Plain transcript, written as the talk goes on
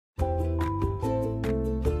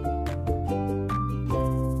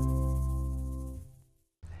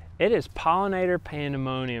It is pollinator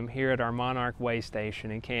pandemonium here at our Monarch Way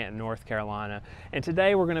Station in Canton, North Carolina. And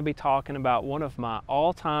today we're going to be talking about one of my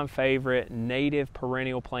all-time favorite native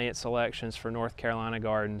perennial plant selections for North Carolina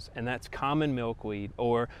gardens, and that's common milkweed,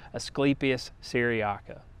 or Asclepias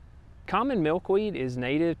syriaca. Common milkweed is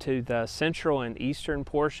native to the central and eastern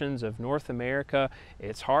portions of North America.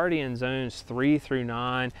 It's hardy in zones 3 through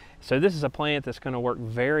 9. So this is a plant that's going to work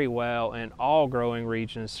very well in all growing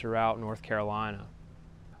regions throughout North Carolina.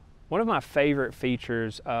 One of my favorite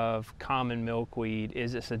features of common milkweed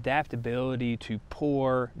is its adaptability to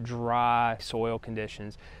poor, dry soil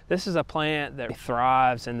conditions. This is a plant that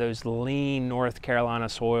thrives in those lean North Carolina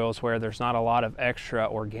soils where there's not a lot of extra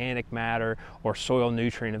organic matter or soil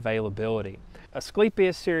nutrient availability.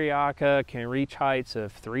 Asclepias syriaca can reach heights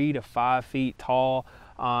of 3 to 5 feet tall.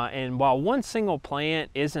 And while one single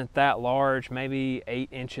plant isn't that large, maybe 8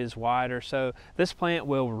 inches wide or so, this plant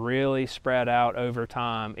will really spread out over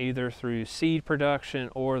time, either through seed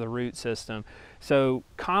production or the root system. So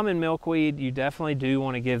common milkweed, you definitely do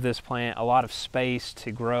want to give this plant a lot of space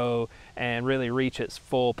to grow and really reach its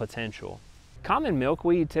full potential. Common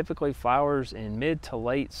milkweed typically flowers in mid to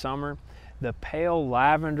late summer. The pale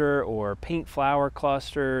lavender or pink flower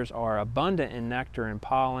clusters are abundant in nectar and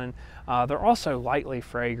pollen. They're also lightly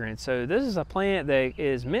fragrant. So this is a plant that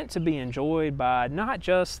is meant to be enjoyed by not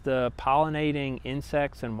just the pollinating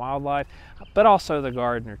insects and wildlife, but also the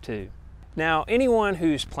gardener too. Now, anyone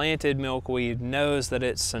who's planted milkweed knows that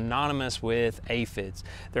it's synonymous with aphids.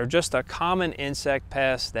 They're just a common insect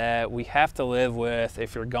pest that we have to live with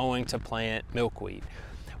if you're going to plant milkweed.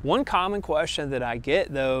 One common question that I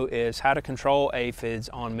get though is how to control aphids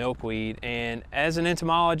on milkweed, and as an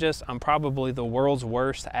entomologist I'm probably the world's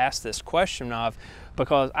worst to ask this question of,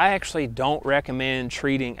 because I actually don't recommend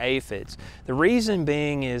treating aphids. The reason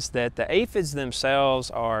being is that the aphids themselves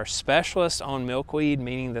are specialists on milkweed,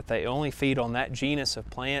 meaning that they only feed on that genus of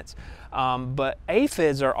plants. But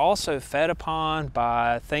aphids are also fed upon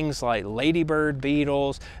by things like ladybird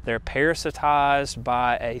beetles. They're parasitized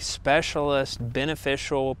by a specialist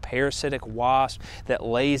beneficial parasitic wasp that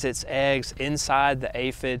lays its eggs inside the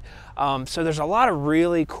aphid. So there's a lot of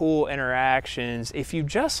really cool interactions. If you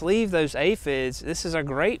just leave those aphids, this is a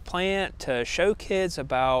great plant to show kids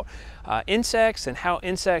about insects and how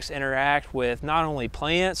insects interact with not only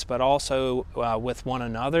plants but also with one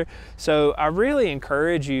another. So I really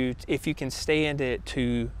encourage you, if you can stand it,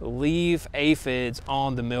 to leave aphids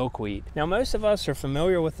on the milkweed. Now, most of us are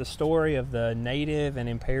familiar with the story of the native and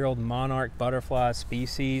imperiled monarch butterfly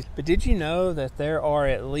species, but did you know that there are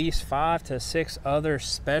at least 5 to 6 other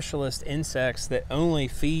specialist insects that only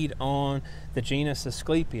feed on the genus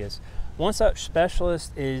Asclepias? One such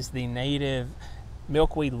specialist is the native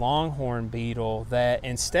milkweed longhorn beetle, that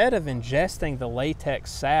instead of ingesting the latex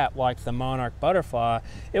sap like the monarch butterfly,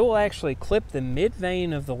 it will actually clip the mid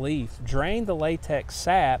vein of the leaf, drain the latex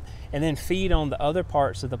sap, and then feed on the other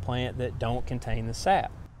parts of the plant that don't contain the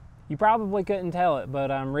sap. You probably couldn't tell it, but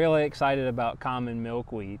I'm really excited about common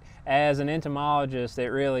milkweed. As an entomologist, it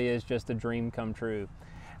really is just a dream come true.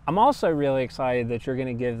 I'm also really excited that you're going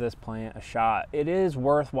to give this plant a shot. It is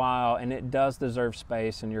worthwhile and it does deserve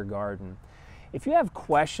space in your garden. If you have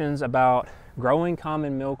questions about growing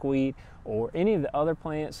common milkweed or any of the other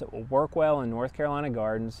plants that will work well in North Carolina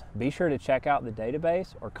gardens, be sure to check out the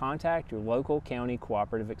database or contact your local county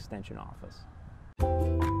cooperative extension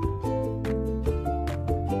office.